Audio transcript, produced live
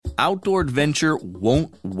outdoor adventure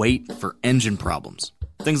won't wait for engine problems.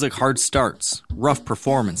 Things like hard starts, rough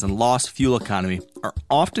performance, and lost fuel economy are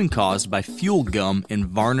often caused by fuel gum and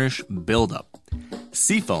varnish buildup.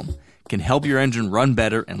 Seafoam can help your engine run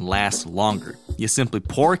better and last longer. You simply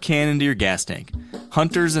pour a can into your gas tank.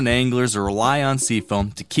 Hunters and anglers rely on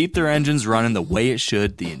Seafoam to keep their engines running the way it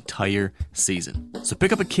should the entire season. So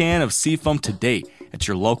pick up a can of Seafoam today at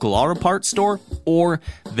your local auto parts store or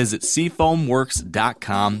visit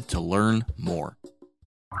SeafoamWorks.com to learn more.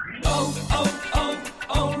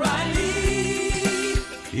 O'Reilly!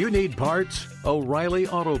 You need parts? O'Reilly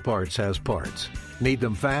Auto Parts has parts. Need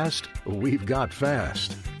them fast? We've got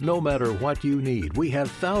fast. No matter what you need, we have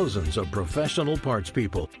thousands of professional parts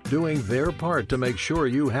people doing their part to make sure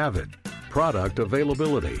you have it. Product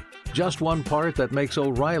availability. Just one part that makes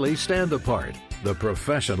O'Reilly stand apart. The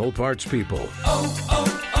professional parts people.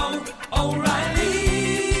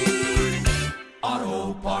 O'Reilly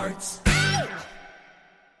Auto Parts.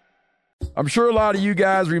 I'm sure a lot of you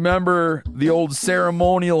guys remember the old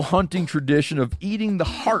ceremonial hunting tradition of eating the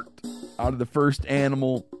heart out of the first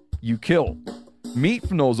animal you kill. Meat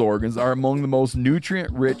from those organs are among the most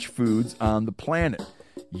nutrient-rich foods on the planet.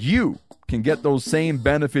 You can get those same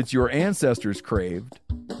benefits your ancestors craved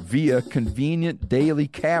via convenient daily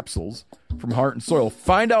capsules from Heart and Soil.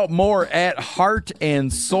 Find out more at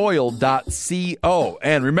heartandsoil.co.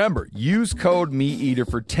 And remember, use code MeatEater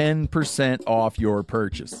for 10% off your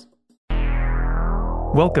purchase.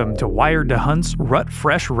 Welcome to Wired to Hunt's Rut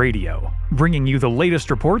Fresh Radio, bringing you the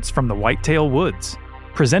latest reports from the Whitetail Woods.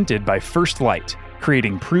 Presented by First Light,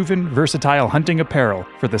 creating proven, versatile hunting apparel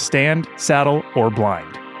for the stand, saddle, or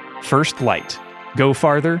blind. First Light. Go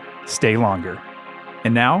farther, stay longer.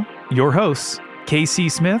 And now, your hosts, K.C.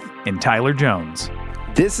 Smith and Tyler Jones.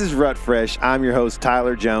 This is Rut Fresh. I'm your host,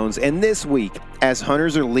 Tyler Jones, and this week, as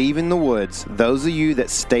hunters are leaving the woods, those of you that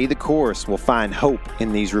stay the course will find hope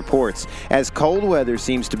in these reports, as cold weather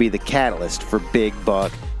seems to be the catalyst for big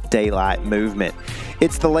buck daylight movement.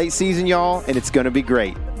 It's the late season, y'all, and it's going to be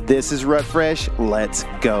great. This is Rut Fresh. Let's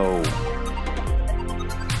go.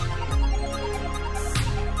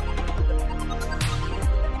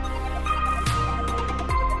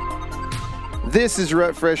 This is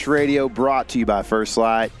Rut Fresh Radio, brought to you by First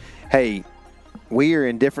Light. Hey, we are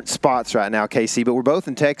in different spots right now, KC, but we're both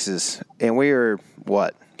in Texas, and we are,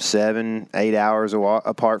 7-8 hours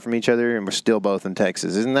apart from each other, and we're still both in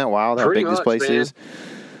Texas. Isn't that wild how big this place is?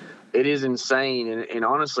 It is insane, and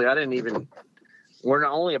honestly, we're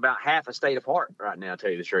only about half a state apart right now, to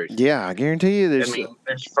tell you the truth. Yeah, I guarantee you there's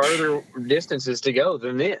further distances to go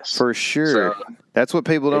than this. For sure. So, that's what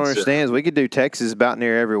people don't understand is we could do Texas about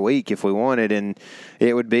near every week if we wanted, and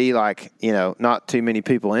it would be like, not too many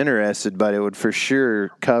people interested, but it would for sure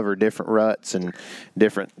cover different ruts and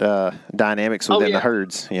different dynamics within the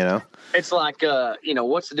herds, It's like,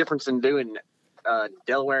 what's the difference in doing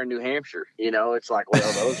Delaware and New Hampshire? It's like,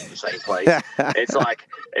 well, those are the same place.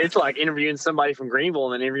 It's like interviewing somebody from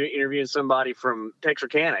Greenville and then interviewing somebody from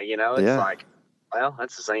Texarkana. It's like, well,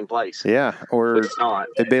 that's the same place. Yeah, or it's not.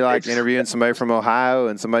 It'd be like interviewing somebody from Ohio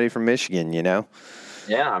and somebody from Michigan. Yeah,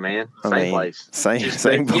 man, same place.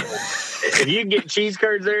 Same place. If you get cheese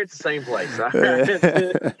curds there, it's the same place.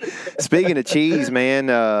 Speaking of cheese, man,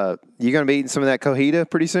 you gonna be eating some of that cojita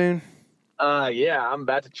pretty soon? Yeah, I'm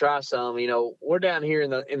about to try some. We're down here in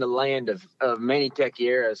the land of many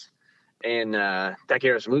tequieras and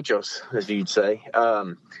tequieras muchos, as you'd say.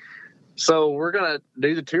 So we're going to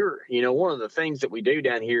do the tour. One of the things that we do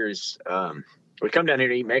down here is we come down here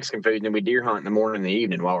to eat Mexican food, and then we deer hunt in the morning and the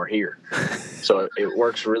evening while we're here. So it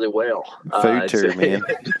works really well. Food tour, man.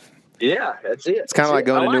 Yeah, that's it. It's kind of like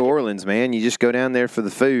going to New Orleans, man. You just go down there for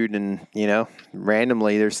the food, and,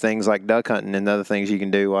 randomly there's things like duck hunting and other things you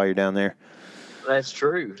can do while you're down there. That's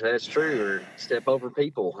true. Or step over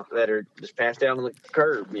people that are just passed down on the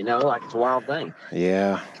curb, like it's a wild thing.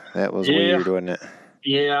 Yeah, that was weird, wasn't it?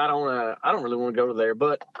 Yeah, I don't really want to go to there,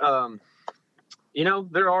 but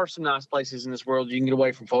there are some nice places in this world you can get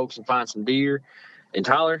away from folks and find some deer. And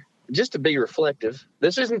Tyler, just to be reflective,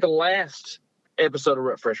 this isn't the last episode of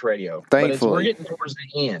Rut Fresh Radio. Thankfully. We're getting towards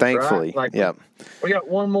the end. Thankfully, right? Yep. We got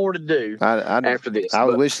one more to do after this. I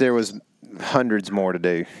wish there was hundreds more to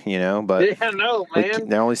do, but yeah, I know, man.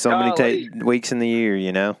 There are only so many weeks in the year,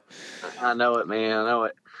 I know it, man. I know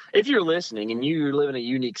it. If you're listening and you live in a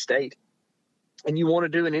unique state and you want to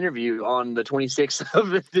do an interview on the 26th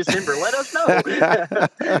of December, let us know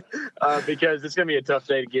because it's going to be a tough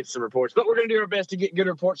day to get some reports. But we're going to do our best to get good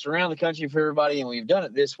reports around the country for everybody, and we've done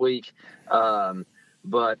it this week.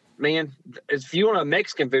 But, man, if you want a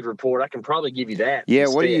Mexican food report, I can probably give you that. Yeah,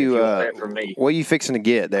 what are you fixing to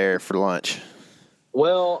get there for lunch?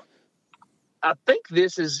 Well, I think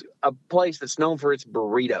this is a place that's known for its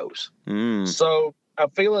burritos. So I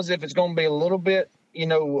feel as if it's going to be a little bit,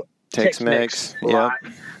 Tex-Mex. Yep.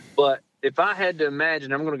 But if I had to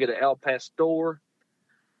imagine, I'm going to get an El Pastor,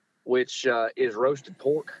 which is roasted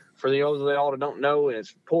pork. For those of y'all that don't know, and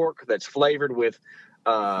it's pork that's flavored with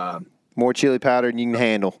more chili powder than you can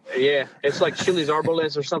handle. Yeah, it's like chilies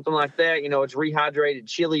arboles or something like that. It's rehydrated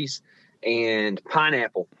chilies and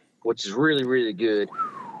pineapple, which is really, really good.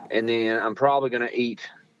 And then I'm probably going to eat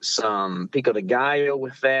some pico de gallo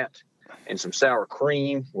with that and some sour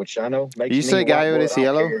cream, which I know makes you say gallo de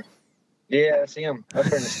cielo? Yeah, that's him up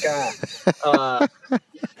in the sky.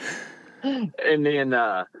 And then,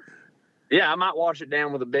 I might wash it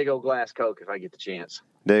down with a big old glass Coke if I get the chance.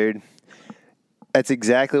 Dude, that's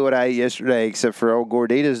exactly what I ate yesterday, except for old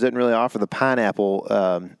Gorditas doesn't really offer the pineapple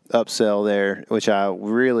upsell there, which I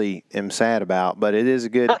really am sad about. But it is a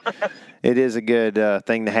good,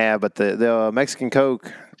 thing to have. But the Mexican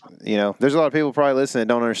Coke, there's a lot of people probably listening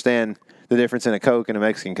that don't understand the difference in a Coke and a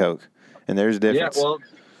Mexican Coke, and there's a difference. Yeah, well,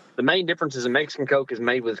 the main difference is a Mexican Coke is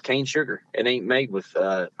made with cane sugar. It ain't made with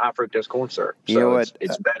high fructose corn syrup. So you know what?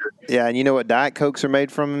 It's better. Yeah, and you know what Diet Cokes are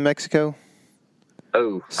made from in Mexico?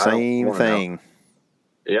 Oh, same thing.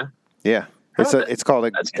 Yeah. Yeah. It's called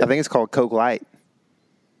I think it's called Coke Light.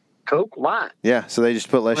 Coke Light. Yeah, so they just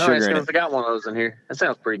put less sugar in it. I got one of those in here. That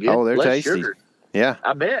sounds pretty good. Oh, they're less tasty. Sugar. Yeah.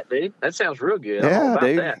 I bet, dude. That sounds real good. Yeah,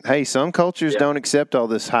 dude. That. Hey, some cultures don't accept all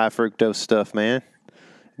this high fructose stuff, man.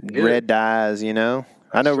 Good. Red dyes, I know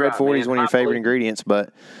Red 40 is one of your favorite ingredients,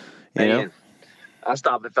 but I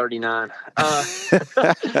stopped at 39.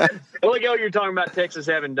 Look, you're talking about Texas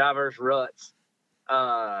having diverse ruts.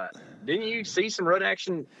 Didn't you see some rut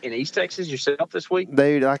action in East Texas yourself this week?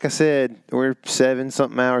 Dude, like I said, we're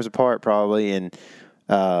 7-something hours apart probably, and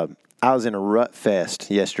I was in a rut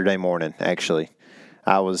fest yesterday morning, actually.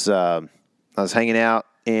 I was hanging out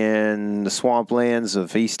in the swamplands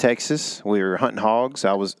of East Texas. We were hunting hogs.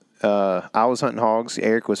 I was hunting hogs.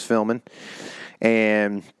 Eric was filming,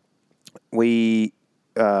 and we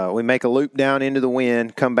make a loop down into the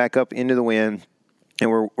wind, come back up into the wind, and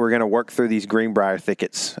we're going to work through these greenbrier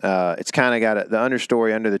thickets. It's kind of got the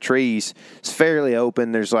understory under the trees. It's fairly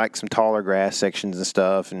open. There's like some taller grass sections and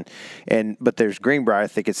stuff, but there's greenbrier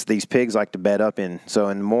thickets these pigs like to bed up in. So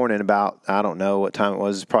in the morning, about I don't know what time it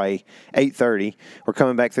was, probably 8:30. We're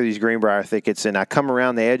coming back through these greenbrier thickets, and I come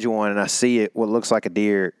around the edge of one, and I see what looks like a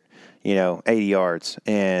deer, 80 yards,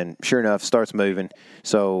 and sure enough, starts moving.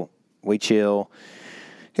 So we chill.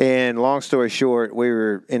 And long story short, we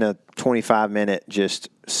were in a 25-minute just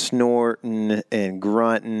snorting and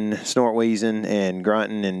grunting, snort-wheezing and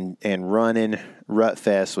grunting and running rut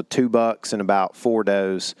fest with 2 bucks and about 4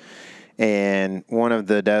 does. And one of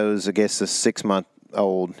the does, I guess the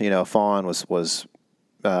 6-month-old, fawn was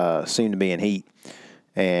seemed to be in heat.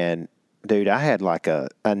 And, dude, I had like a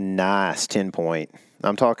nice 10-point.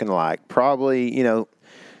 I'm talking like probably,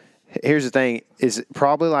 here's the thing, is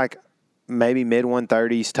probably like maybe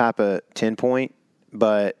mid-130s type of 10-point,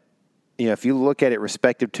 but, if you look at it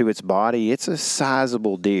respective to its body, it's a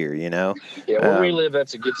sizable deer, Yeah, where we live,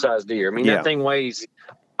 that's a good-sized deer. I mean, that thing weighs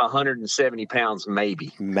 170 pounds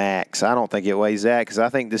maybe. Max. I don't think it weighs that because I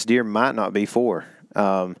think this deer might not be 4.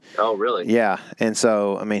 Oh, really? Yeah, and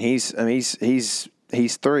so, I mean, he's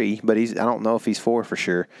 3, but I don't know if he's 4 for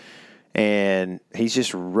sure. And he's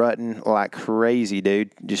just rutting like crazy,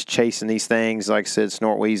 dude. Just chasing these things, like I said,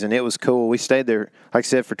 snort wheezing. It was cool. We stayed there, like I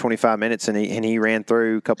said, for 25 minutes, and he ran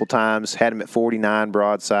through a couple times. Had him at 49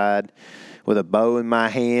 broadside with a bow in my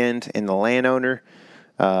hand. And the landowner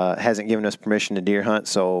hasn't given us permission to deer hunt,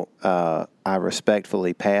 so I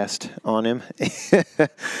respectfully passed on him.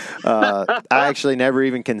 I actually never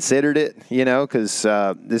even considered it, because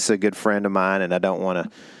this is a good friend of mine, and I don't want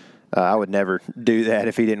to. I would never do that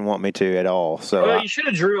if he didn't want me to at all. So, well, you should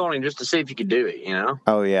have drew on him just to see if you could do it,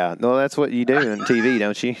 Oh, yeah. No, that's what you do on TV,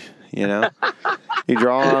 don't you? You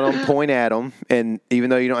draw on them, point at them, and even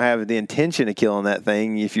though you don't have the intention of killing that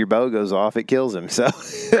thing, if your bow goes off, it kills him. So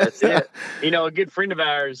that's it. A good friend of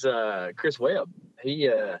ours, Chris Webb, he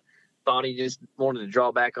thought he just wanted to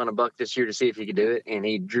draw back on a buck this year to see if he could do it, and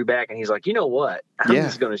he drew back, and he's like, you know what? I'm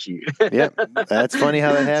just going to shoot. Yeah, that's funny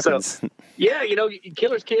how that happens. So, yeah,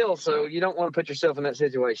 killers kill, so you don't want to put yourself in that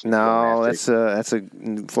situation. No, that's a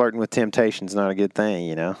flirting with temptation's not a good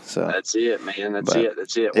thing, So that's it, man. That's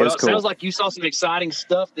it. Well, it sounds like you saw some exciting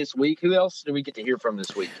stuff this week. Who else did we get to hear from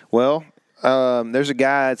this week? Well, there's a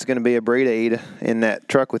guy that's going to be a breeder eater in that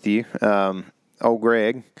truck with you, old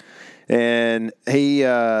Greg. And he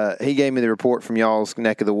gave me the report from y'all's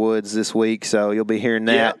neck of the woods this week, so you'll be hearing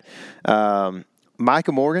that. Yeah.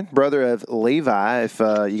 Micah Morgan, brother of Levi. If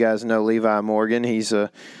you guys know Levi Morgan, he's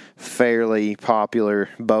a fairly popular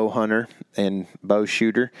bow hunter and bow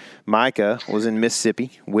shooter. Micah was in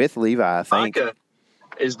Mississippi with Levi, I think. Micah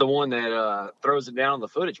is the one that throws it down on the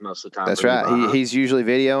footage most of the time. That's right. He's usually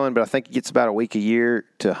videoing, but I think he gets about a week a year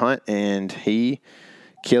to hunt, and he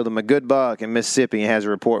killed him a good buck in Mississippi and has a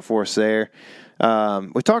report for us there.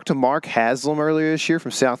 We talked to Mark Haslam earlier this year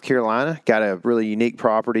from South Carolina. Got a really unique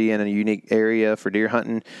property in a unique area for deer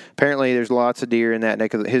hunting. Apparently, there's lots of deer in that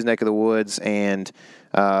his neck of the woods, and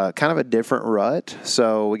kind of a different rut.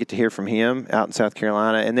 So we get to hear from him out in South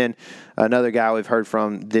Carolina. And then another guy we've heard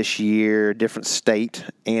from this year, different state,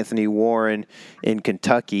 Anthony Warren in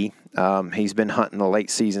Kentucky. He's been hunting the late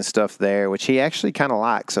season stuff there, which he actually kind of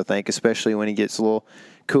likes, I think, especially when he gets a little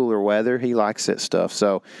cooler weather. He likes that stuff.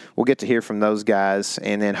 So we'll get to hear from those guys.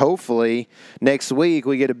 And then hopefully next week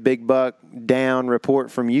we get a big buck down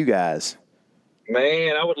report from you guys.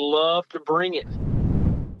 Man, I would love to bring it.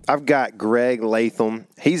 I've got Greg Latham.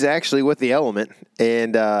 He's actually with the Element,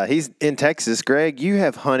 and he's in Texas. Greg, you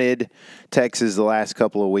have hunted Texas the last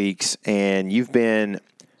couple of weeks, and you've been,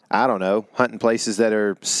 I don't know, hunting places that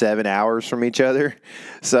are 7 hours from each other.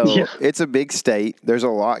 So yeah. It's a big state. There's a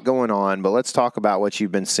lot going on, but let's talk about what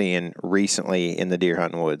you've been seeing recently in the deer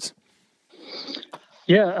hunting woods.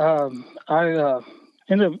 Yeah, I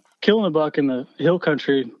ended up killing a buck in the hill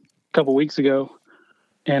country a couple weeks ago,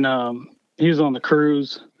 and he was on the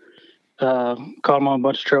cruise. Caught him on a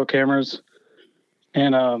bunch of trail cameras,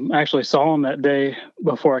 and actually saw him that day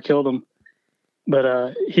before I killed him.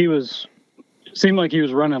 But seemed like he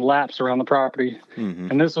was running laps around the property.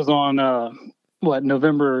 Mm-hmm. And this was on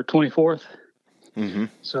November 24th. Mm-hmm.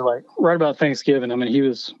 So like right about Thanksgiving. I mean, he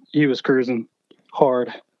was cruising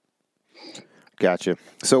hard. Gotcha.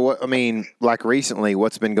 So what, I mean, like recently,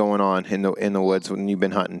 what's been going on in the woods when you've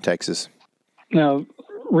been hunting Texas? Now,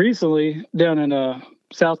 recently down in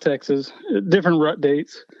South Texas, different rut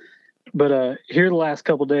dates, but here the last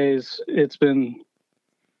couple days, they've been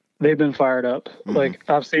fired up. Mm-hmm. Like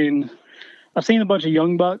I've seen a bunch of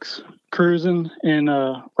young bucks cruising and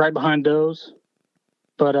right behind does,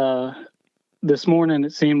 but this morning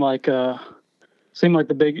it seemed like the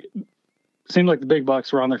big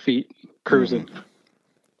bucks were on their feet cruising. Mm-hmm.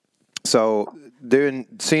 So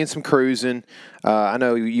seeing some cruising. I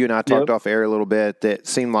know you and I talked off air a little bit. That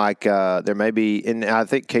seemed like there may be, and I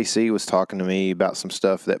think KC was talking to me about some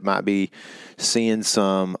stuff that might be seeing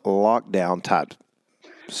some lockdown type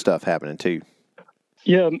stuff happening too.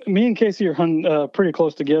 Yeah, me and Casey are hunting pretty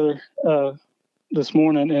close together this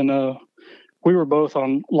morning, and we were both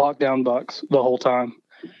on lockdown bucks the whole time.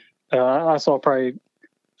 I saw probably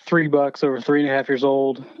 3 bucks over 3.5 years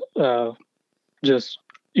old. Just,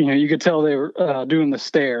 you could tell they were doing the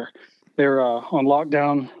stare. They were on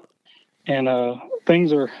lockdown, and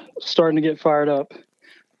things are starting to get fired up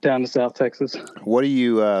down in South Texas. What do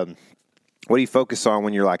you focus on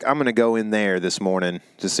when you're like, I'm going to go in there this morning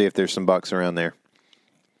to see if there's some bucks around there?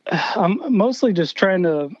 I'm mostly just trying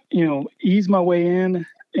to, ease my way in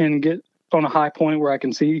and get on a high point where I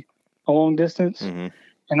can see a long distance. Mm-hmm.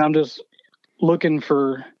 And I'm just looking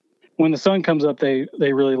for, when the sun comes up, they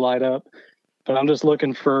really light up. But I'm just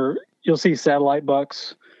looking for, you'll see satellite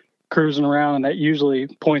bucks cruising around, and that usually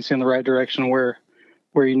points you in the right direction where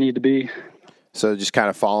you need to be. So just kind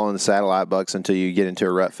of following the satellite bucks until you get into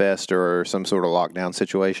a rut fest or some sort of lockdown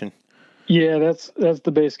situation? Yeah, that's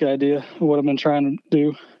the basic idea of what I've been trying to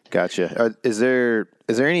do. Gotcha. Is there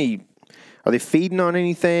any? Are they feeding on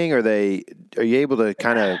anything? Are you able to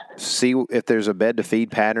kind of see if there's a bed to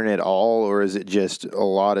feed pattern at all, or is it just a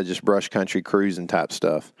lot of just brush country cruising type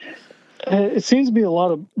stuff? It seems to be a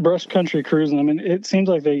lot of brush country cruising. I mean, it seems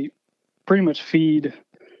like they pretty much feed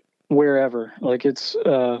wherever. Like it's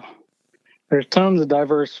there's tons of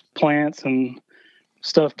diverse plants and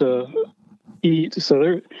stuff to eat.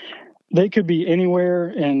 So they could be anywhere,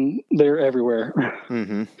 and they're everywhere.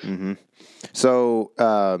 Mm-hmm. Mm-hmm. So,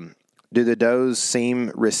 do the does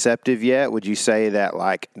seem receptive yet? Would you say that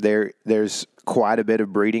like there's quite a bit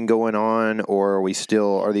of breeding going on, or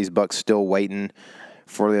are these bucks still waiting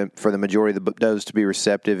for the majority of the does to be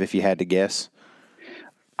receptive? If you had to guess,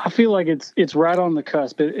 I feel like it's right on the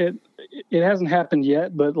cusp. It hasn't happened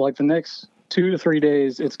yet, but like the next 2 to 3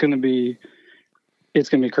 days, it's gonna be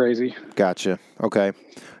crazy. Gotcha. Okay.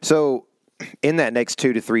 So in that next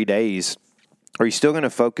 2 to 3 days, are you still going to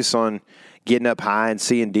focus on getting up high and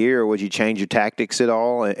seeing deer, or would you change your tactics at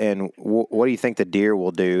all? And what do you think the deer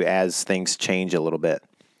will do as things change a little bit?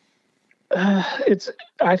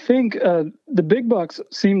 I think the big bucks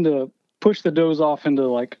seem to push the does off into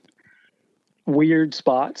like weird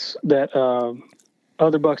spots that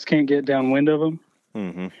other bucks can't get downwind of them.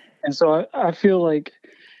 Mm-hmm. And so I feel like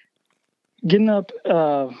getting up,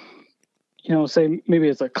 say maybe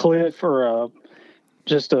it's a cliff or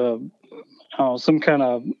just some kind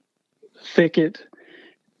of thicket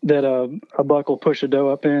that a buck will push a doe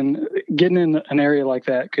up in. Getting in an area like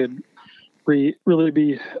that could really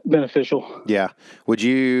be beneficial. Yeah. Would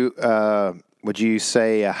you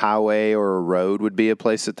say a highway or a road would be a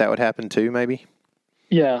place that would happen too, maybe?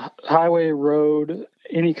 Yeah, highway, road,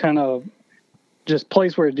 any kind of just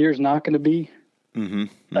place where a deer's not going to be.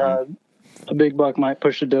 Mm-hmm. Mm-hmm. A big buck might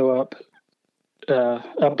push a doe up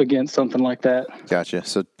against something like that. Gotcha.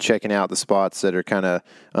 So checking out the spots that are kind of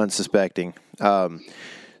unsuspecting.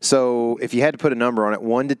 So if you had to put a number on it,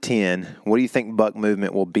 1 to 10, what do you think buck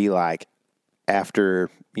movement will be like after,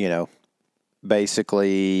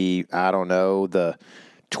 basically, I don't know, the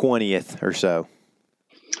 20th or so?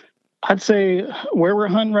 I'd say where we're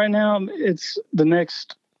hunting right now, it's the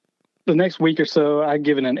next week or so, I'd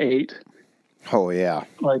give it an 8. Oh yeah.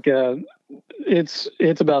 Like it's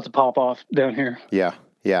about to pop off down here. Yeah.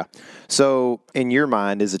 Yeah. So in your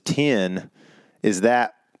mind, does a 10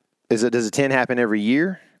 happen every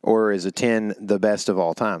year, or is a 10 the best of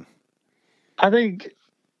all time? I think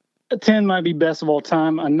a 10 might be best of all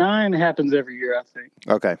time. A 9 happens every year, I think.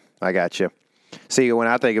 Okay. I got you. See, when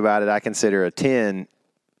I think about it, I consider a 10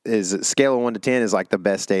 is scale of 1 to 10 is like the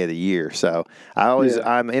best day of the year. So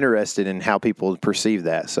I'm interested in how people perceive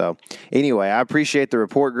that. So anyway, I appreciate the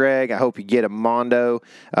report, Greg. I hope you get a mondo.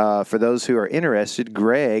 For those who are interested,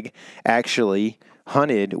 Greg actually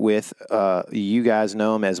hunted with, you guys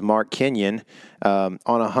know him as Mark Kenyon, on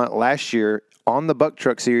a hunt last year on the Buck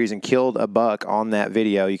Truck Series and killed a buck on that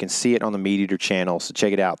video. You can see it on the Meat Eater channel. So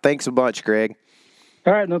check it out. Thanks a bunch, Greg.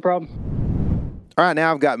 All right. No problem. All right,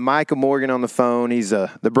 now I've got Micah Morgan on the phone. He's the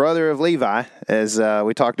brother of Levi, as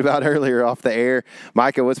we talked about earlier off the air.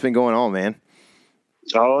 Micah, what's been going on, man?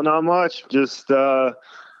 Oh, not much. Just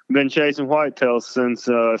been chasing whitetails since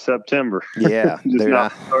September. Yeah, just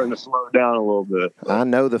not starting to slow down a little bit. I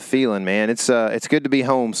know the feeling, man. It's good to be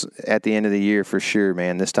home at the end of the year for sure,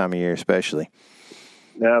 man. This time of year, especially.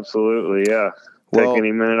 Absolutely, yeah. Take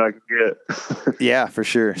any minute I can get. Yeah, for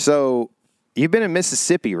sure. So you've been in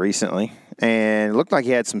Mississippi recently, and it looked like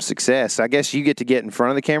you had some success. I guess you get in front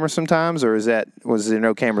of the camera sometimes, or was there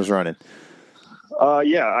no cameras running?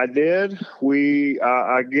 Yeah, I did.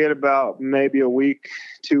 I get about maybe a week,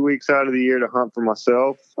 2 weeks out of the year to hunt for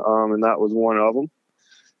myself, and that was one of them.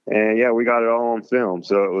 And yeah, we got it all on film,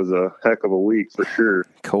 so it was a heck of a week for sure.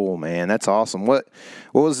 Cool, man. That's awesome. What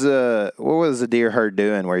was the deer herd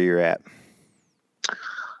doing where you're at?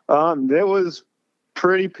 It was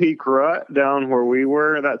pretty peak rut down where we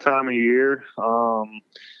were at that time of year.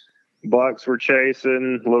 Bucks were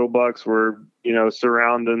chasing, little bucks were,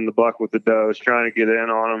 surrounding the buck with the does, trying to get in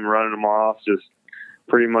on them, running them off, just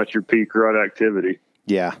pretty much your peak rut activity.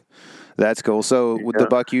 Yeah, that's cool. So with the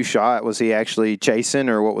buck you shot, was he actually chasing,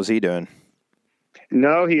 or what was he doing?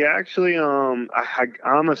 No, he actually, I'm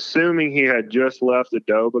assuming he had just left the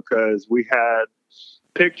doe, because we had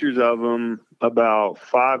pictures of him about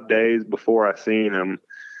 5 days before I seen him,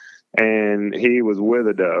 and he was with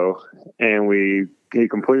a doe, and he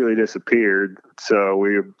completely disappeared. So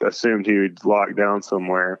we assumed he would lock down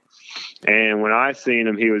somewhere. And when I seen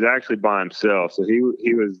him, he was actually by himself. So he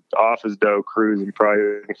was off his doe cruising,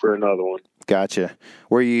 probably for another one. Gotcha.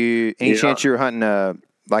 Were you any chance you were hunting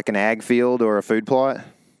like an ag field or a food plot?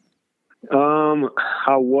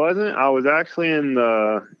 I wasn't. I was actually in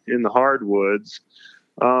the hardwoods.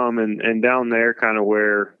 And down there, kind of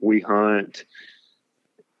where we hunt,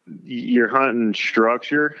 you're hunting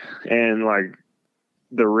structure, and like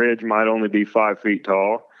the ridge might only be 5 feet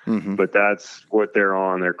tall, but that's what they're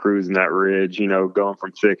on. They're cruising that ridge, going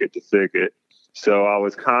from thicket to thicket. So I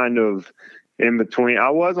was kind of in between. I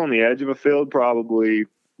was on the edge of a field, probably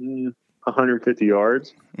 150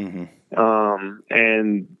 yards. And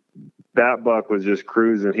that buck was just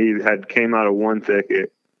cruising. He came out of one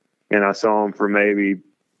thicket, and I saw him for maybe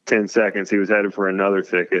 10 seconds. He was headed for another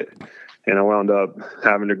thicket, and I wound up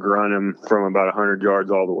having to grunt him from about 100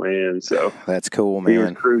 yards all the way in. So that's cool, man. He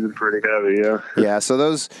was cruising pretty heavy, yeah. Yeah, so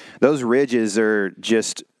those ridges are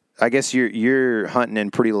just, I guess you're hunting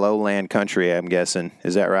in pretty lowland country, I'm guessing.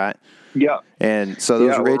 Is that right? Yeah. And so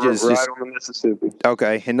those ridges right on the Mississippi.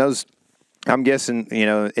 Okay, and those, I'm guessing,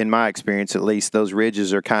 in my experience at least, those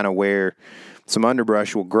ridges are kind of where some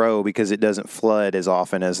underbrush will grow because it doesn't flood as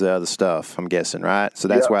often as the other stuff, I'm guessing, right? So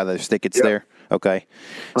that's why there's thickets there? Okay.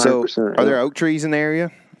 So are there oak trees in the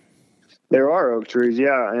area? There are oak trees,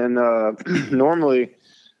 yeah. And normally,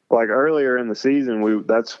 like earlier in the season,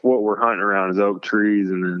 that's what we're hunting around is oak trees.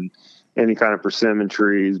 And then any kind of persimmon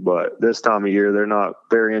trees. But this time of year, they're not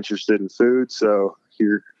very interested in food, so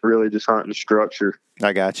you're really just hunting structure.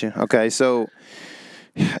 I got you. Okay, so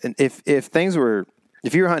if you were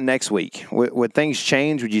hunting next week, would things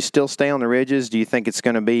change? Would you still stay on the ridges? Do you think it's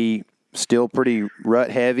going to be still pretty rut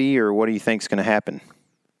heavy, or what do you think is going to happen?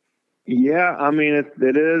 Yeah, I mean,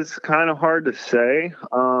 it is kind of hard to say.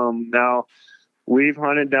 Now, we've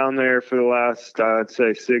hunted down there for the last, I'd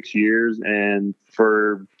say, 6 years, and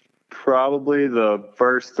for probably the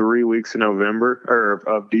first 3 weeks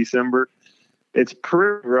of December, it's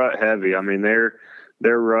pretty rut heavy. I mean, they're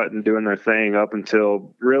rutting, doing their thing up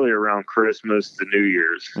until really around Christmas to New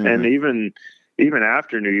Year's. Mm-hmm. And even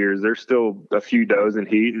after New Year's, there's still a few does in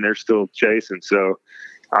heat and they're still chasing. So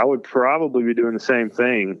I would probably be doing the same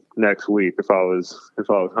thing next week if I was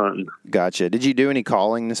hunting. Gotcha. Did you do any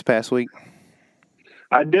calling this past week?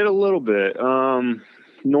 I did a little bit.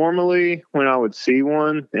 Normally when I would see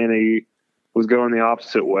one and he was going the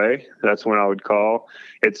opposite way, that's when I would call.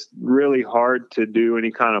 It's really hard to do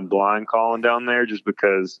any kind of blind calling down there just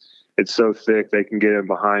because it's so thick they can get in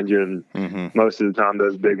behind you. And mm-hmm. most of the time,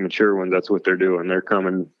 those big mature ones, that's what they're doing. They're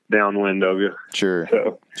coming downwind of you. Sure.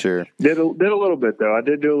 So, sure. Did a little bit, though. I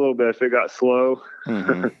did do a little bit. If it got slow,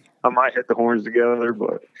 mm-hmm. I might hit the horns together,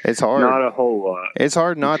 but it's hard. Not a whole lot. It's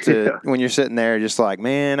hard not to, when you're sitting there just like,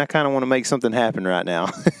 man, I kind of want to make something happen right now.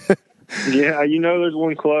 Yeah, there's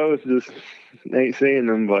one close, just ain't seeing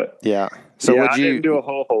them, but yeah. So I didn't do a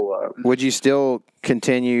whole lot. Would you still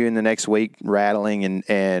continue in the next week rattling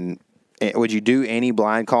and would you do any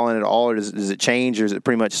blind calling at all, or does it change, or is it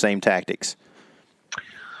pretty much the same tactics?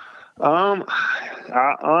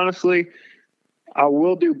 Honestly, I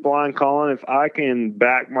will do blind calling if I can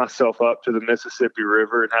back myself up to the Mississippi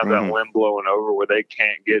River and have mm-hmm. that wind blowing over where they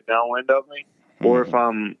can't get downwind of me, mm-hmm. or if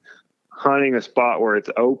I'm hunting a spot where it's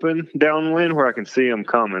open downwind where I can see them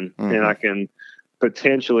coming, mm-hmm. and I can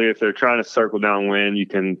potentially, if they're trying to circle downwind, you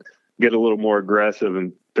can get a little more aggressive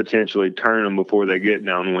and potentially turn them before they get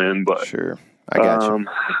downwind. But sure, I got you.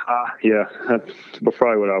 Yeah, that's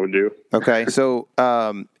probably what I would do. Okay, so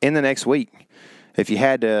in the next week, if you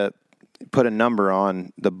had to put a number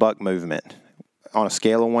on the buck movement on a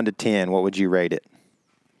scale of 1 to 10, what would you rate it?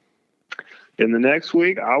 In the next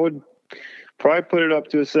week, I would probably put it up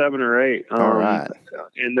to a 7 or 8. All right.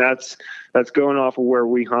 And that's going off of where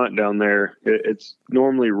we hunt down there. It's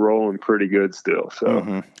normally rolling pretty good still. So,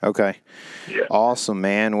 mm-hmm. Okay. Yeah. Awesome,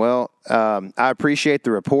 man. Well, I appreciate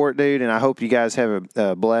the report, dude, and I hope you guys have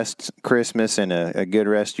a blessed Christmas and a good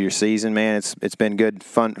rest of your season, man. It's been good,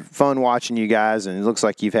 fun watching you guys, and it looks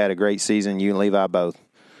like you've had a great season, you and Levi both.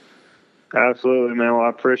 Absolutely, man. Well, I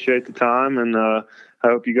appreciate the time, and I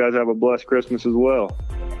hope you guys have a blessed Christmas as well.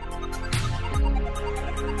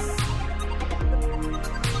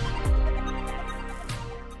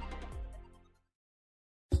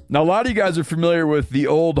 Now, a lot of you guys are familiar with the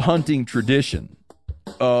old hunting tradition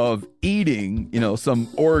of eating, some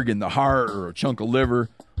organ, the heart or a chunk of liver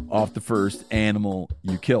off the first animal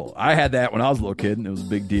you kill. I had that when I was a little kid, and it was a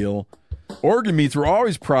big deal. Organ meats were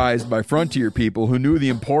always prized by frontier people who knew the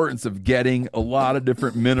importance of getting a lot of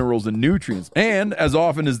different minerals and nutrients. And, as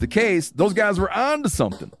often is the case, those guys were onto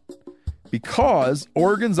something, because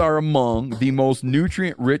organs are among the most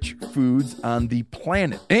nutrient-rich foods on the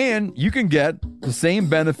planet. And you can get the same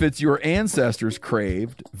benefits your ancestors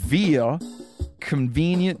craved via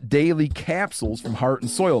convenient daily capsules from Heart and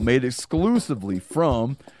Soil, made exclusively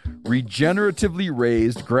from regeneratively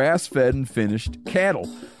raised, grass-fed, and finished cattle.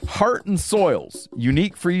 Heart and Soil's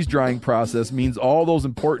unique freeze-drying process means all those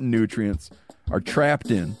important nutrients are trapped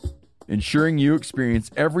in, ensuring you experience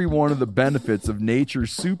every one of the benefits of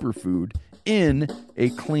nature's superfood in a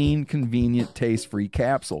clean, convenient, taste-free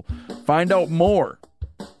capsule. Find out more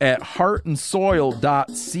at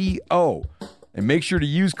heartandsoil.co, and make sure to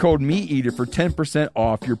use code MeatEater for 10%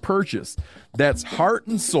 off your purchase. That's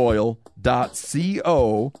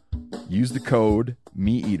heartandsoil.co. Use the code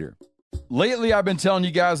MeatEater. Lately, I've been telling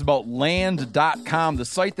you guys about land.com, the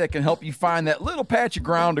site that can help you find that little patch of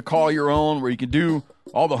ground to call your own, where you can do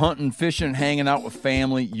all the hunting, fishing, and hanging out with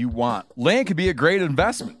family you want. Land could be a great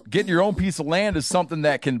investment. Getting your own piece of land is something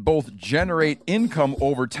that can both generate income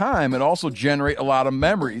over time and also generate a lot of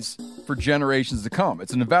memories for generations to come.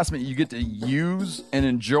 It's an investment you get to use and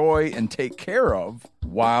enjoy and take care of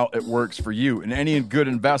while it works for you. And any good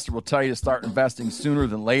investor will tell you to start investing sooner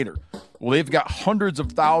than later. Well, they've got hundreds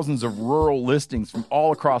of thousands of rural listings from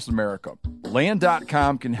all across America.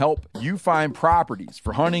 Land.com can help you find properties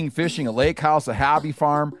for hunting, fishing, a lake house, a hobby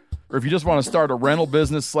farm, or if you just want to start a rental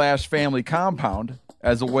business / family compound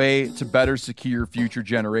as a way to better secure future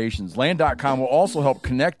generations. Land.com will also help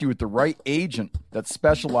connect you with the right agent that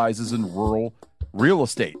specializes in rural real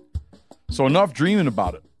estate. So enough dreaming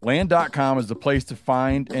about it. Land.com is the place to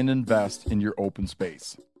find and invest in your open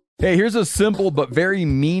space. Hey, here's a simple but very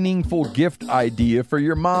meaningful gift idea for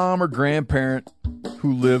your mom or grandparent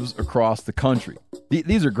who lives across the country.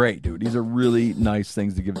 These are great, dude. These are really nice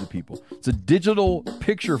things to give to people. It's a digital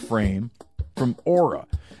picture frame from Aura.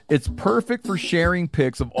 It's perfect for sharing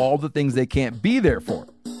pics of all the things they can't be there for,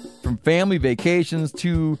 from family vacations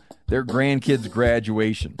to their grandkids'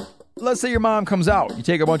 graduation. Let's say your mom comes out. You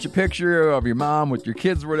take a bunch of pictures of your mom with your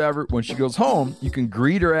kids or whatever. When she goes home, you can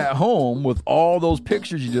greet her at home with all those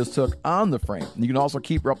pictures you just took on the frame. And you can also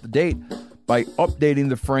keep her up to date by updating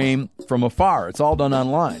the frame from afar. It's all done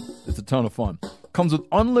online. It's a ton of fun. Comes with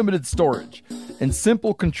unlimited storage and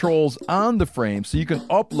simple controls on the frame so you can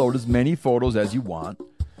upload as many photos as you want,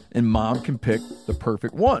 and mom can pick the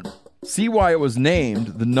perfect one. See why it was named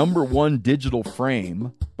the #1 digital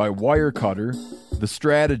frame by Wirecutter, The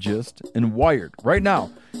Strategist, and Wired. Right now,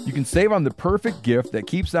 you can save on the perfect gift that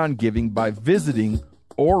keeps on giving by visiting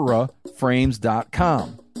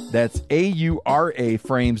auraframes.com. That's AURA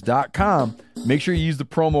frames.com. Make sure you use the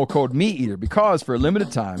promo code MeatEater because for a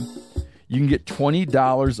limited time, you can get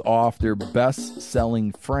 $20 off their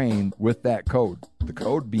best-selling frame with that code. The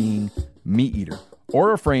code being MeatEater.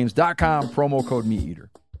 auraframes.com, promo code MeatEater.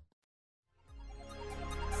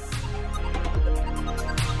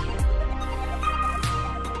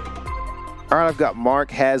 All right, I've got Mark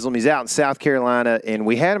Haslam. He's out in South Carolina, and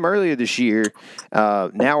we had him earlier this year. Now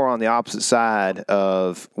we're on the opposite side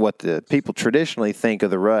of what the people traditionally think of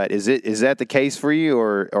the rut. Is that the case for you,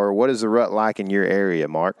 or what is the rut like in your area,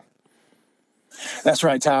 Mark? That's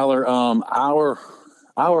right, Tyler. Our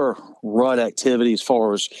rut activity as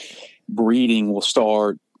far as breeding will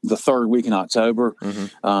start the third week in October.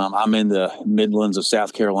 Mm-hmm. I'm in the Midlands of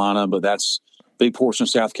South Carolina, but that's big portion of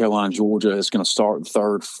South Carolina and Georgia is going to start the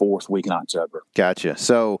third, fourth week in October. Gotcha.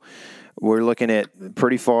 So we're looking at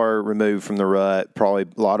pretty far removed from the rut, probably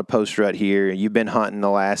a lot of post-rut here. You've been hunting the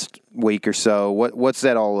last week or so. What's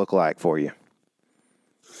that all look like for you?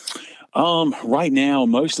 Right now,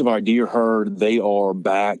 most of our deer herd, they are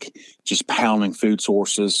back just pounding food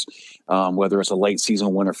sources, whether it's a late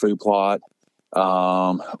season winter food plot,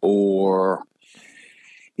 or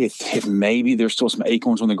if maybe there's still some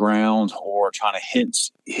acorns on the ground, or trying to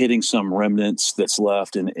hitting some remnants that's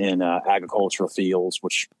left in agricultural fields,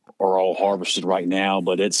 which are all harvested right now.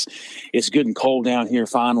 But it's good and cold down here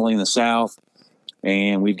finally in the south,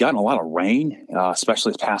 and we've gotten a lot of rain,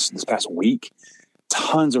 especially this past week.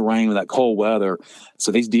 Tons of rain with that cold weather.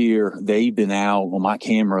 So these deer, they've been out on my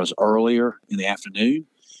cameras earlier in the afternoon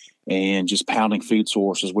and just pounding food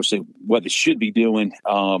sources, what they should be doing.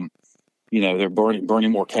 They're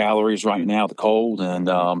burning more calories right now, the cold. And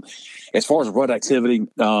as far as rut activity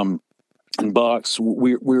and bucks,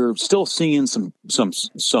 we're still seeing some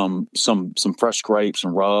fresh scrapes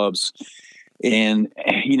and rubs. And,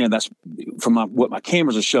 that's from what my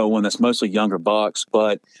cameras are showing, that's mostly younger bucks.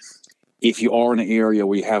 But if you are in an area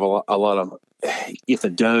where you have a lot of, if the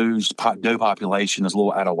doe population is a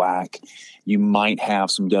little out of whack, you might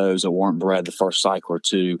have some does that weren't bred the first cycle or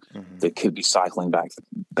two that could be cycling back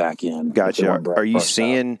in. Gotcha. Are you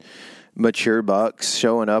seeing mature bucks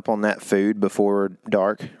showing up on that food before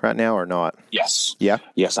dark right now or not? Yes. Yeah.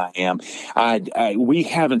 Yes, I am. We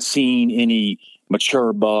haven't seen any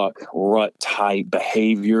mature buck rut type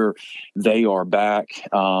behavior. They are back.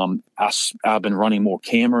 I've been running more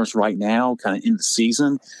cameras right now, kind of in the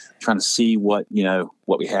season, trying to see what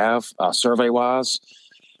we have survey wise,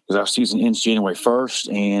 because our season ends January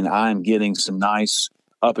 1st, and I'm getting some nice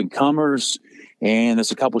up and comers, and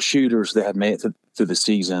there's a couple shooters that have made it through the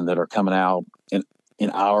season that are coming out an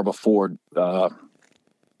hour before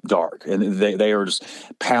dark, and they are just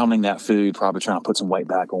pounding that food, probably trying to put some weight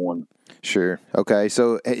back on. Sure. Okay.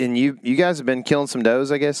 So, and you guys have been killing some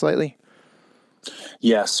does, I guess, lately?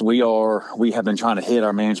 Yes, we are. We have been trying to hit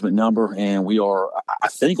our management number, and we are, I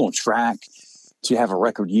think, on track to have a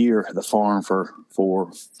record year at the farm for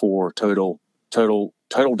total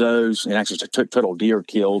does and actually total deer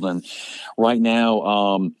killed. And right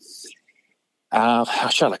now, I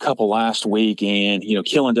shot a couple last week, and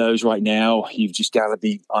killing does right now, you've just got to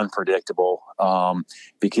be unpredictable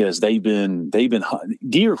because they've been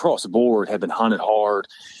deer across the board have been hunted hard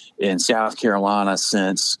in South Carolina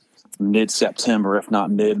since mid-September, if not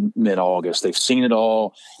mid-August. They've seen it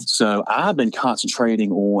all. So I've been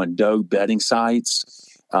concentrating on doe bedding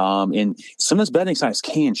sites, and some of those bedding sites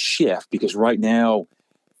can shift because right now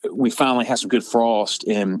we finally had some good frost,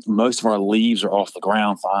 and most of our leaves are off the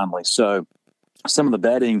ground finally. So some of the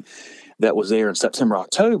bedding that was there in September,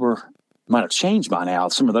 October might have changed by now.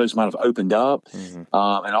 Some of those might have opened up. And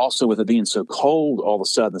also with it being so cold all of a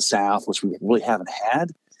sudden in the south, which we really haven't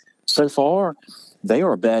had so far, they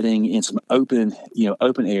are bedding in some open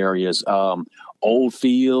areas, old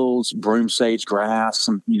fields, broom sage grass,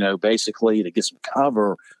 some, basically to get some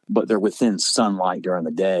cover, but they're within sunlight during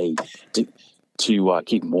the day to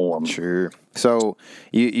keep them warm. Sure. So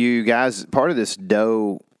you guys, part of this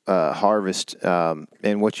doe harvest,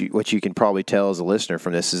 and what you can probably tell as a listener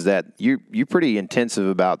from this is that you're pretty intensive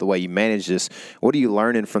about the way you manage this. What are you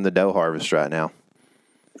learning from the doe harvest right now?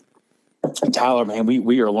 Tyler, man,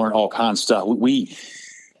 we are learning all kinds of stuff. We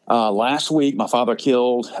last week, my father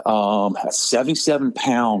killed a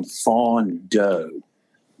 77-pound fawn doe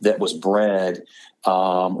that was bred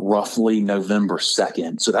roughly November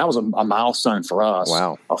 2nd. So that was a milestone for us.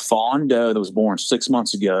 Wow. A fawn doe that was born 6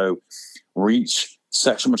 months ago reached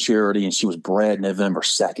sexual maturity, and she was bred November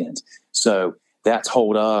 2nd. So that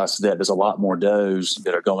told us that there's a lot more does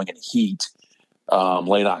that are going in heat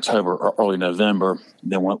late October or early November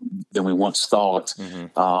than we once thought.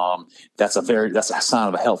 That's a sign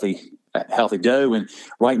of a healthy doe. And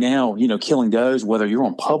right now, killing does, whether you're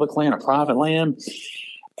on public land or private land,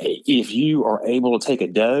 if you are able to take a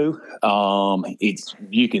doe,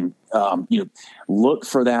 you can look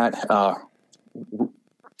for that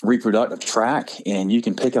reproductive track, and you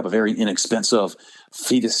can pick up a very inexpensive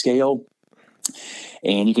fetus scale,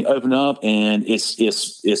 and you can open up, and it's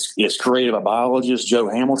created by biologist Joe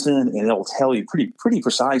Hamilton, and it'll tell you pretty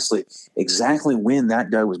precisely exactly when that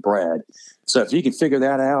doe was bred. So if you can figure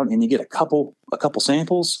that out and you get a couple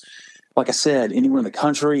samples, like I said, anywhere in the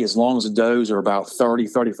country, as long as the does are about 30,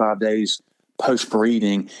 35 days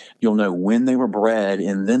post-breeding, you'll know when they were bred,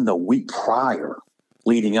 and then the week prior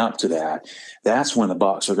leading up to that, that's when the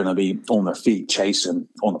bucks are going to be on their feet, chasing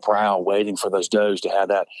on the prowl, waiting for those does to have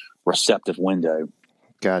that receptive window.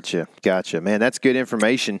 Gotcha. Man, that's good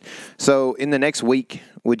information. So in the next week,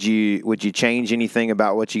 would you change anything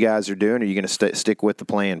about what you guys are doing, or are you going to stick with the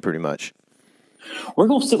plan pretty much? We're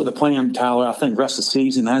going to stick with the plan, Tyler. I think the rest of the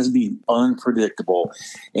season has to be unpredictable.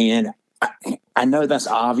 And I know that's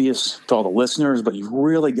obvious to all the listeners, but you've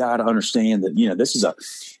really got to understand that,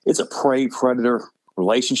 it's a prey-predator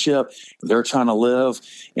relationship. They're trying to live,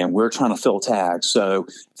 and we're trying to fill tags. So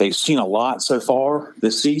they've seen a lot so far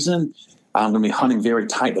this season. I'm going to be hunting very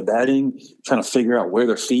tight to bedding, trying to figure out where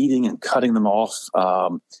they're feeding and cutting them off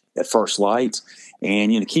at first light.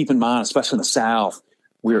 And, keep in mind, especially in the South,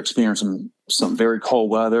 we're experiencing some very cold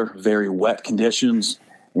weather, very wet conditions,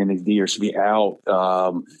 and the deer should be out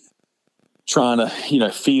trying to,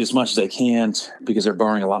 feed as much as they can because they're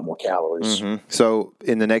burning a lot more calories. So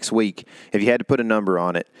in the next week, if you had to put a number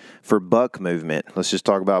on it for buck movement, let's just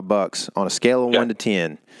talk about bucks. On a scale of 1 to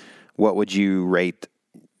 10, what would you rate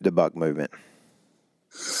the buck movement?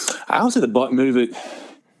 I would say the buck movement,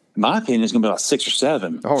 in my opinion, is going to be about 6 or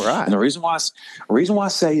 7. All right. And the reason why I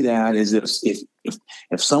say that is that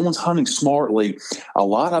if someone's hunting smartly, a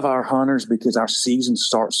lot of our hunters, because our season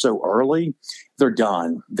starts so early, they're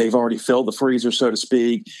done. They've already filled the freezer, so to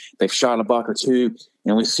speak. They've shot a buck or two,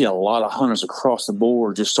 and we see a lot of hunters across the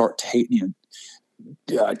board just start tailoring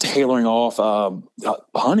off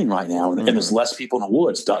hunting right now. And there's less people in the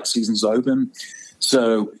woods. Duck season's open.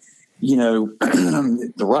 So,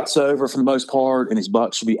 the rut's over for the most part, and these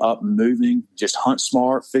bucks should be up and moving. Just hunt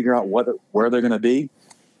smart, figure out where they're going to be,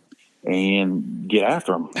 and get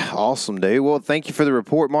after them. Awesome, dude. Well, thank you for the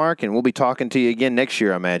report, Mark, and we'll be talking to you again next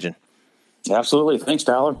year, I imagine. Absolutely. Thanks,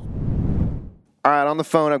 Tyler. All right, on the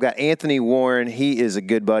phone, I've got Anthony Warren. He is a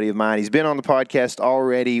good buddy of mine. He's been on the podcast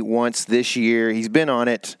already once this year. He's been on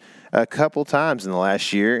it a couple times in the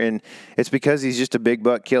last year, and it's because he's just a big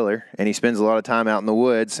buck killer, and he spends a lot of time out in the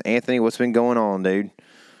woods. Anthony, what's been going on, dude?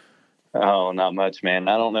 Oh, not much, man.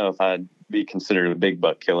 I don't know if I'd be considered a big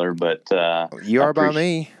buck killer, but you are by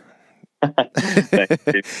me.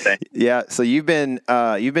 Thanks. Yeah, so you've been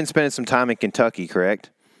spending some time in Kentucky, correct?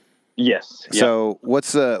 Yes. So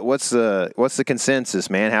what's the consensus,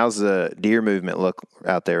 man? How's the deer movement look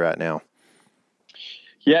out there right now?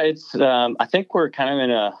 Yeah, it's I think we're kind of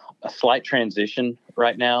in a slight transition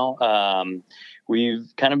right now. We've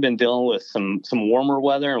kind of been dealing with some warmer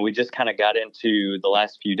weather, and we just kind of got into the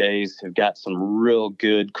last few days. Have got some real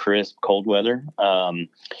good, crisp, cold weather,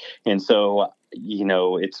 and so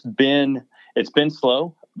it's been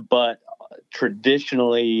slow, but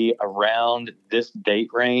traditionally around this date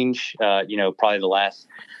range, probably the last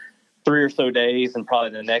 3 or so days and probably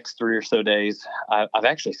the next 3 or so days, I've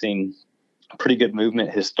actually seen pretty good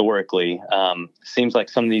movement historically. Seems like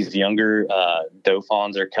some of these younger doe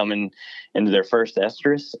fawns are coming into their first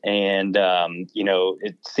estrus, and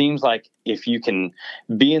it seems like if you can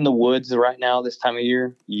be in the woods right now this time of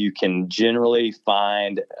year, you can generally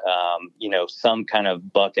find some kind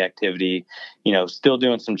of buck activity, still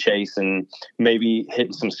doing some chasing, maybe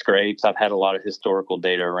hitting some scrapes. I've had a lot of historical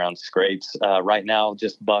data around scrapes. Right now,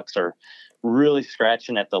 just bucks are really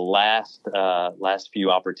scratching at the last few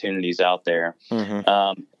opportunities out there,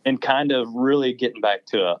 and kind of really getting back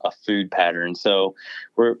to a food pattern. So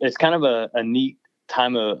it's kind of a neat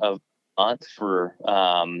time of month for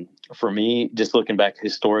me, just looking back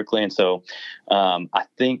historically. And so I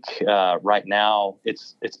think right now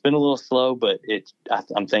it's been a little slow, but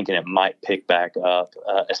I'm thinking it might pick back up,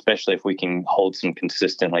 especially if we can hold some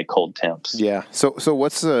consistently cold temps. Yeah. So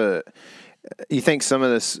what's you think some of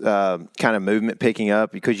this kind of movement picking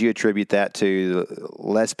up, could you attribute that to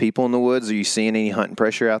less people in the woods? Are you seeing any hunting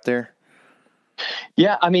pressure out there?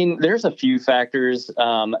 Yeah, I mean, there's a few factors.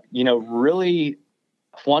 Really,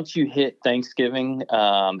 once you hit Thanksgiving,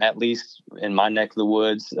 at least in my neck of the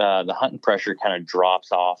woods, the hunting pressure kind of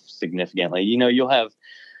drops off significantly. You'll have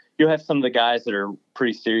some of the guys that are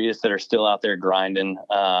pretty serious that are still out there grinding.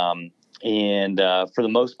 And for the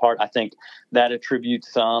most part, I think that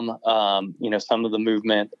attributes some of the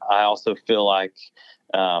movement. I also feel like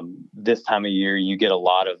this time of year, you get a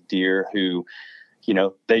lot of deer who,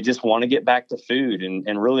 they just want to get back to food.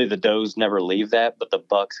 And really the does never leave that, but the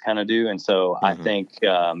bucks kind of do. And so I think,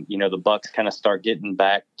 the bucks kind of start getting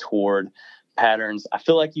back toward patterns. I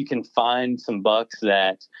feel like you can find some bucks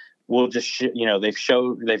that will just, they've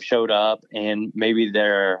showed up, and maybe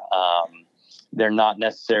they're not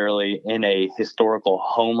necessarily in a historical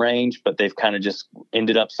home range, but they've kind of just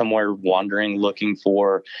ended up somewhere wandering, looking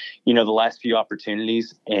for, the last few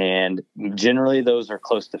opportunities. And generally those are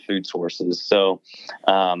close to food sources. So,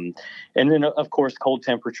 and then of course, cold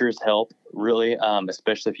temperatures help really,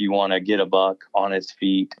 especially if you want to get a buck on its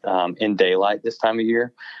feet in daylight this time of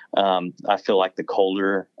year. I feel like the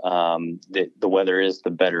colder the weather is, the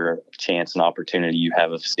better chance and opportunity you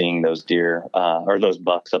have of seeing those deer or those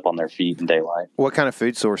bucks up on their feet in daylight. What kind of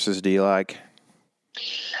food sources do you like?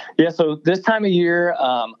 Yeah, so this time of year,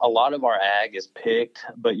 a lot of our ag is picked,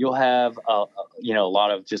 but you'll have a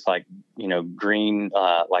lot of just like green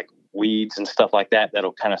like weeds and stuff like that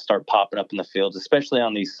that'll kind of start popping up in the fields, especially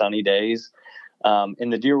on these sunny days.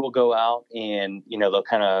 And the deer will go out and they'll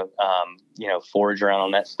kind of forage around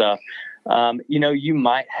on that stuff. You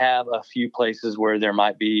might have a few places where there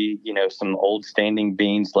might be, some old standing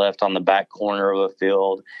beans left on the back corner of a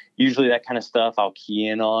field. Usually that kind of stuff I'll key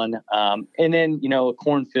in on. And then, a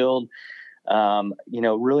cornfield,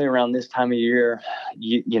 really around this time of year,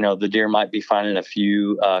 the deer might be finding a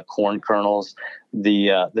few corn kernels.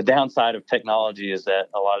 The downside of technology is that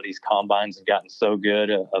a lot of these combines have gotten so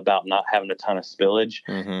good about not having a ton of spillage,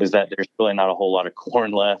 is that there's really not a whole lot of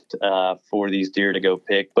corn left for these deer to go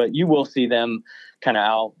pick. But you will see them kind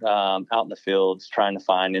of out in the fields trying to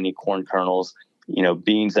find any corn kernels,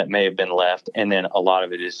 beans that may have been left. And then a lot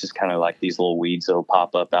of it is just kind of like these little weeds that will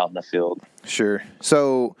pop up out in the field. Sure.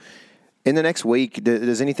 So in the next week,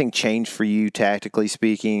 does anything change for you tactically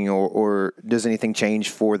speaking, or does anything change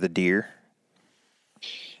for the deer?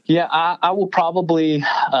 Yeah, I will probably,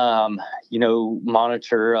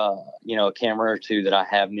 monitor, a camera or two that I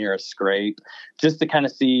have near a scrape just to kind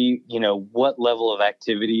of see, what level of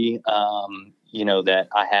activity, that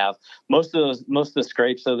I have. Most of the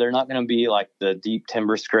scrapes, so they're not going to be like the deep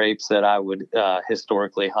timber scrapes that I would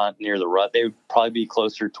historically hunt near the rut. They would probably be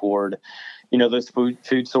closer toward, those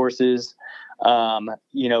food sources.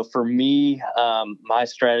 For me, my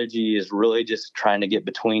strategy is really just trying to get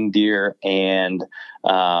between deer and,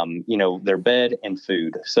 their bed and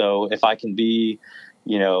food. So if I can be,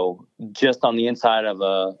 just on the inside of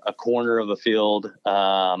a corner of a field,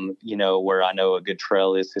 where I know a good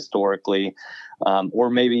trail is historically, or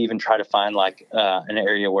maybe even try to find like an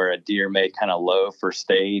area where a deer may kind of low for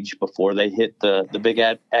stage before they hit the big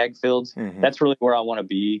ag fields. That's really where I want to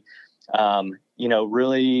be.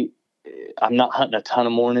 Really, I'm not hunting a ton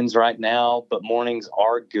of mornings right now, but mornings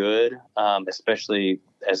are good, especially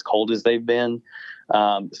as cold as they've been.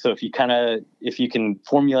 So if you can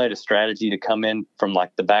formulate a strategy to come in from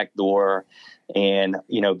like the back door and,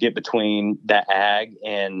 get between that ag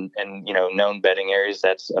and known bedding areas,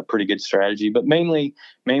 that's a pretty good strategy. But mainly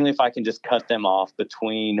if I can just cut them off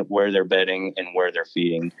between where they're bedding and where they're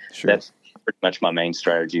feeding, that's pretty much my main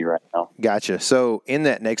strategy right now. Gotcha. So in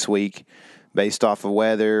that next week, based off of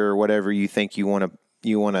weather or whatever you think you want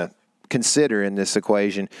to consider in this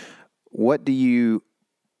equation, what do you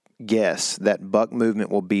guess that buck movement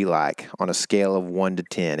will be like on a scale of 1 to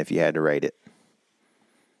 10 if you had to rate it?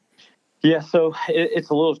 Yeah, so it's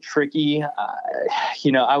a little tricky.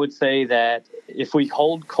 I would say that if we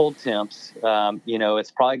hold cold temps,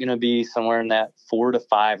 it's probably going to be somewhere in that 4 to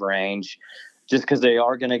 5 range, just because they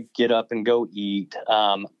are going to get up and go eat.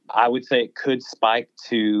 I would say it could spike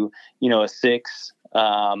to, a 6,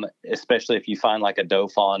 especially if you find like a doe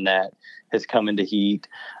fawn that has come into heat.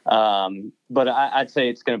 But I'd say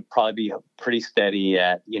it's going to probably be pretty steady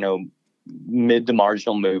at, mid to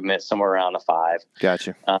marginal movement, somewhere around a 5.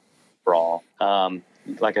 Gotcha. Overall.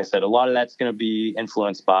 Like I said, a lot of that's going to be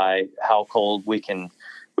influenced by how cold we can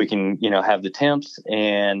have the temps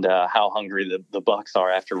and how hungry the bucks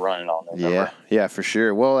are after running all November. Yeah, for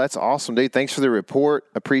sure. Well, that's awesome, dude. Thanks for the report.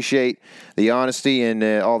 Appreciate the honesty and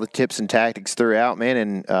all the tips and tactics throughout, man.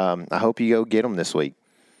 And I hope you go get them this week.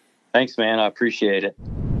 Thanks, man. I appreciate it.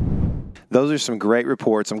 Those are some great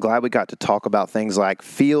reports. I'm glad we got to talk about things like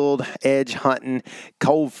field edge hunting,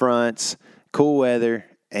 cold fronts, cool weather,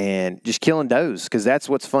 and just killing does, because that's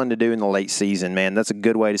what's fun to do in the late season, man. That's a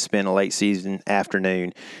good way to spend a late season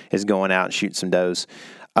afternoon, is going out and shooting some does.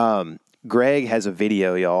 Greg has a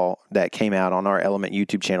video, y'all, that came out on our Element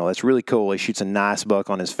YouTube channel. That's really cool. He shoots a nice buck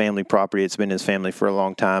on his family property. It's been his family for a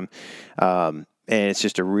long time. And it's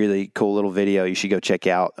just a really cool little video you should go check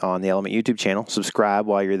out on the Element YouTube channel. Subscribe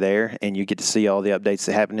while you're there, and you get to see all the updates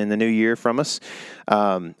that happen in the new year from us.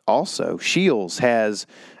 Also, Shields has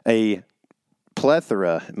a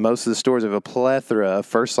plethora. Most of the stores have a plethora of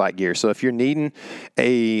First Light gear. So if you're needing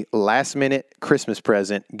a last-minute Christmas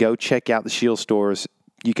present, go check out the Shield stores.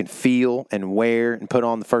 You can feel and wear and put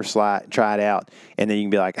on the First Light, try it out, and then you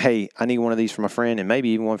can be like, hey, I need one of these for my friend and maybe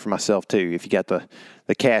even one for myself too, if you got the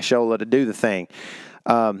cashola to do the thing.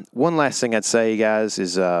 One last thing I'd say, guys,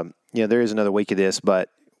 is there is another week of this, but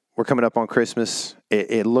we're coming up on Christmas.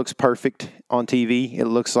 It looks perfect on TV. It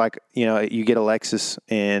looks like, you get a Lexus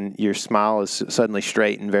and your smile is suddenly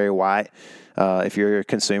straight and very white if you're a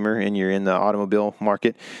consumer and you're in the automobile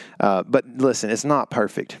market. But listen, it's not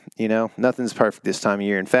perfect. Nothing's perfect this time of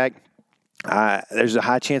year. In fact, there's a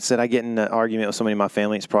high chance that I get in an argument with somebody in my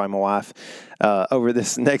family. It's probably my wife. Over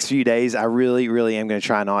this next few days, I really, really am going to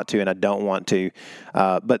try not to, and I don't want to.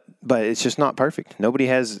 But it's just not perfect. Nobody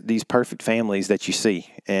has these perfect families that you see,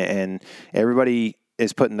 and everybody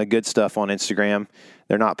is putting the good stuff on Instagram.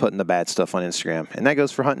 They're not putting the bad stuff on Instagram, and that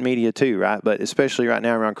goes for hunting media too, right? But especially right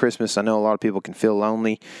now around Christmas, I know a lot of people can feel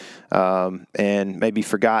lonely and maybe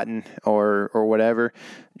forgotten or whatever.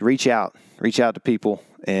 Reach out to people,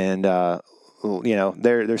 and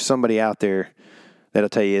there's somebody out there that'll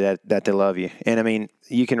tell you that they love you. And I mean,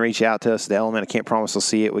 you can reach out to us, the Element. I can't promise I'll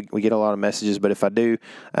see it. We get a lot of messages, but if I do,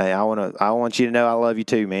 I want you to know I love you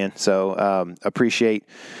too, man. So appreciate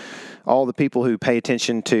all the people who pay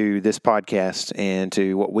attention to this podcast and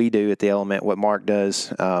to what we do at the Element, what Mark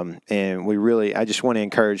does. And I just want to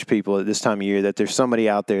encourage people at this time of year that there's somebody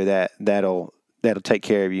out there that'll take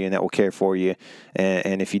care of you and that will care for you.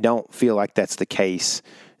 And if you don't feel like that's the case,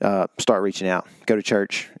 start reaching out. Go to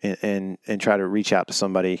church and try to reach out to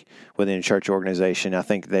somebody within a church organization. I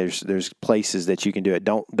think there's places that you can do it.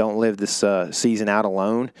 Don't live this season out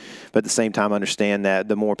alone, but at the same time understand that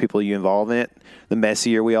the more people you involve in it, the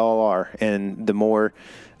messier we all are, and the more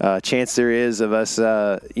chance there is of us,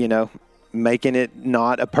 making it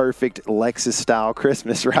not a perfect Lexus-style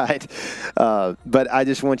Christmas, right? But I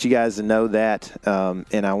just want you guys to know that,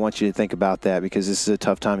 and I want you to think about that, because this is a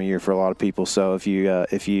tough time of year for a lot of people. So if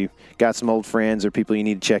you got some old friends or people you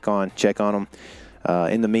need to check on them.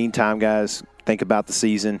 In the meantime, guys, think about the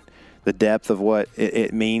season, the depth of what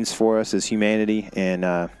it means for us as humanity, and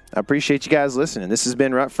I appreciate you guys listening. This has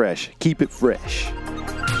been Rut Fresh. Keep it fresh.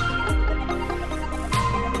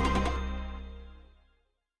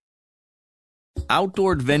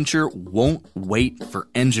 Outdoor adventure won't wait for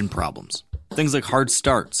engine problems. Things like hard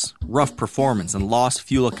starts, rough performance, and lost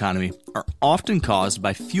fuel economy are often caused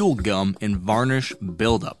by fuel gum and varnish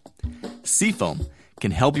buildup. Seafoam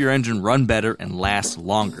can help your engine run better and last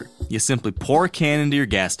longer. You simply pour a can into your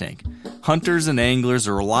gas tank. Hunters and anglers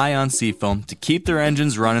rely on Seafoam to keep their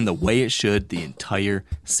engines running the way it should the entire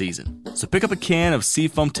season. So pick up a can of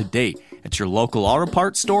Seafoam today at your local auto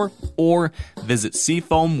parts store or visit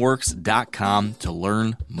seafoamworks.com to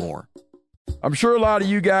learn more. I'm sure a lot of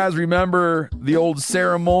you guys remember the old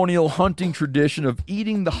ceremonial hunting tradition of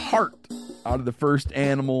eating the heart out of the first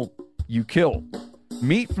animal you kill.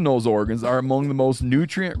 Meat from those organs are among the most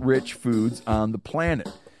nutrient-rich foods on the planet.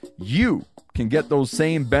 You can get those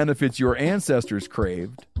same benefits your ancestors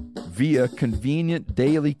craved via convenient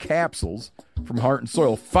daily capsules from Heart and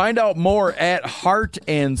Soil. Find out more at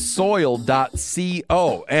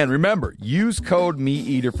heartandsoil.co. And remember, use code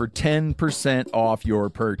MeatEater for 10% off your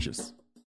purchase.